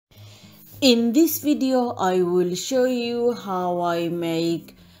In this video, I will show you how I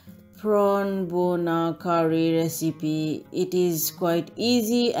make prawn bhuna curry recipe. It is quite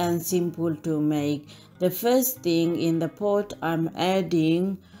easy and simple to make. The first thing, in the pot, I'm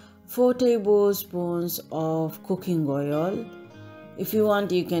adding 4 tablespoons of cooking oil. If you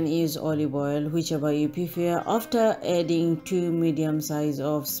want, you can use olive oil, whichever you prefer. After adding 2 medium size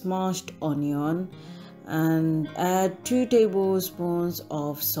of smashed onion and add 2 tablespoons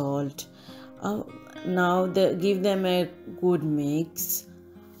of salt. Now give them a good mix.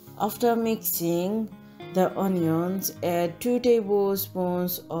 After mixing the onions, add 2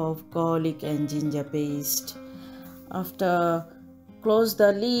 tablespoons of garlic and ginger paste. After, close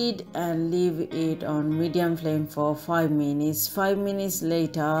the lid and leave it on medium flame for 5 minutes. 5 minutes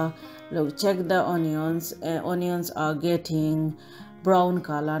later, look, check the onions. Onions are getting brown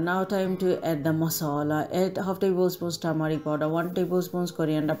color. Now time to add the masala. Add half tablespoon turmeric powder, 1 tablespoon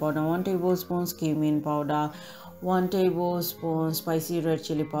coriander powder, 1 tablespoon cumin powder, 1 tablespoon spicy red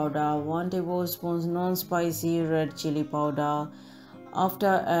chili powder, 1 tablespoon non-spicy red chili powder.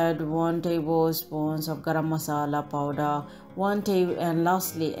 After, add 1 tablespoon of garam masala powder, and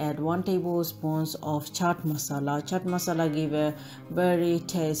lastly add 1 tablespoon of chaat masala. Chaat masala give a very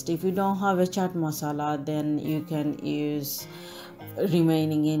taste. If you don't have a chaat masala, then you can use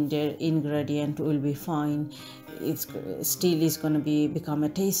remaining ingredient will be fine. It's still is going to become a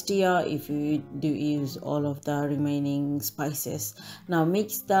tastier if you do use all of the remaining spices. Now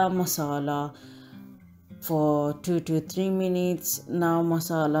mix the masala for 2 to 3 minutes. Now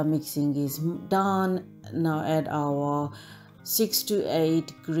masala mixing is done. Now add our 6 to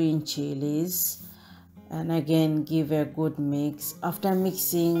 8 green chilies and again give a good mix. After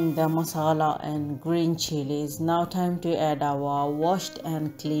mixing the masala and green chilies, now time to add our washed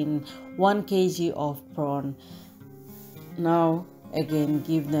and clean 1 kg of prawn. Now again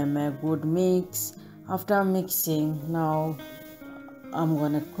give them a good mix. After mixing, now I'm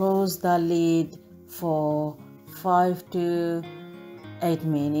gonna close the lid for 5 to 8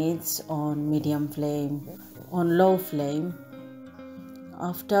 minutes on medium flame, on low flame.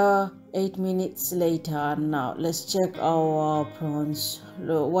 After 8 minutes later, now let's check our prawns.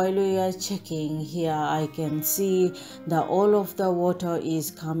 While we are checking here, I can see that all of the water is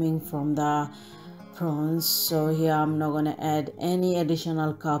coming from the prawns. So here I'm not gonna add any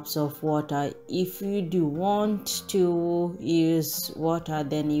additional cups of water. If you do want to use water,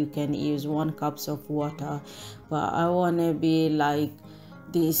 then you can use 1 cup of water, but I want to be like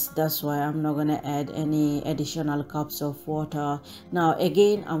this, that's why I'm not gonna add any additional cups of water. Now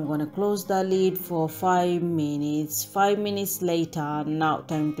again I'm gonna close the lid for 5 minutes. 5 minutes later, now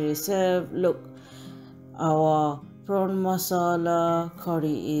time to serve. Look, our prawn masala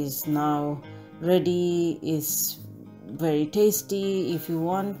curry is now ready. Is very tasty. If you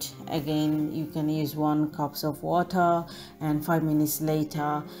want, again you can use 1 cup of water and 5 minutes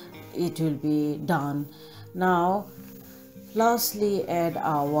later it will be done. Now lastly, add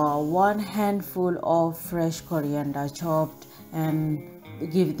our 1 handful of fresh coriander chopped and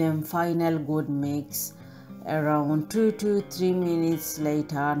give them final good mix. Around 2 to 3 minutes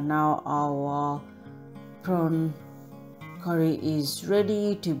later, now our prawn curry is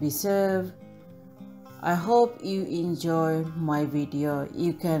ready to be served. I hope you enjoy my video.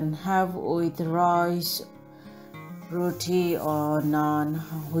 You can have with rice, roti or naan,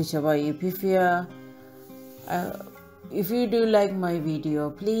 whichever you prefer. If you do like my video,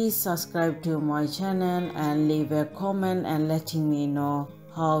 please subscribe to my channel and leave a comment and letting me know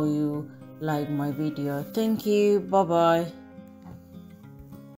how you like my video. Thank you. Bye bye.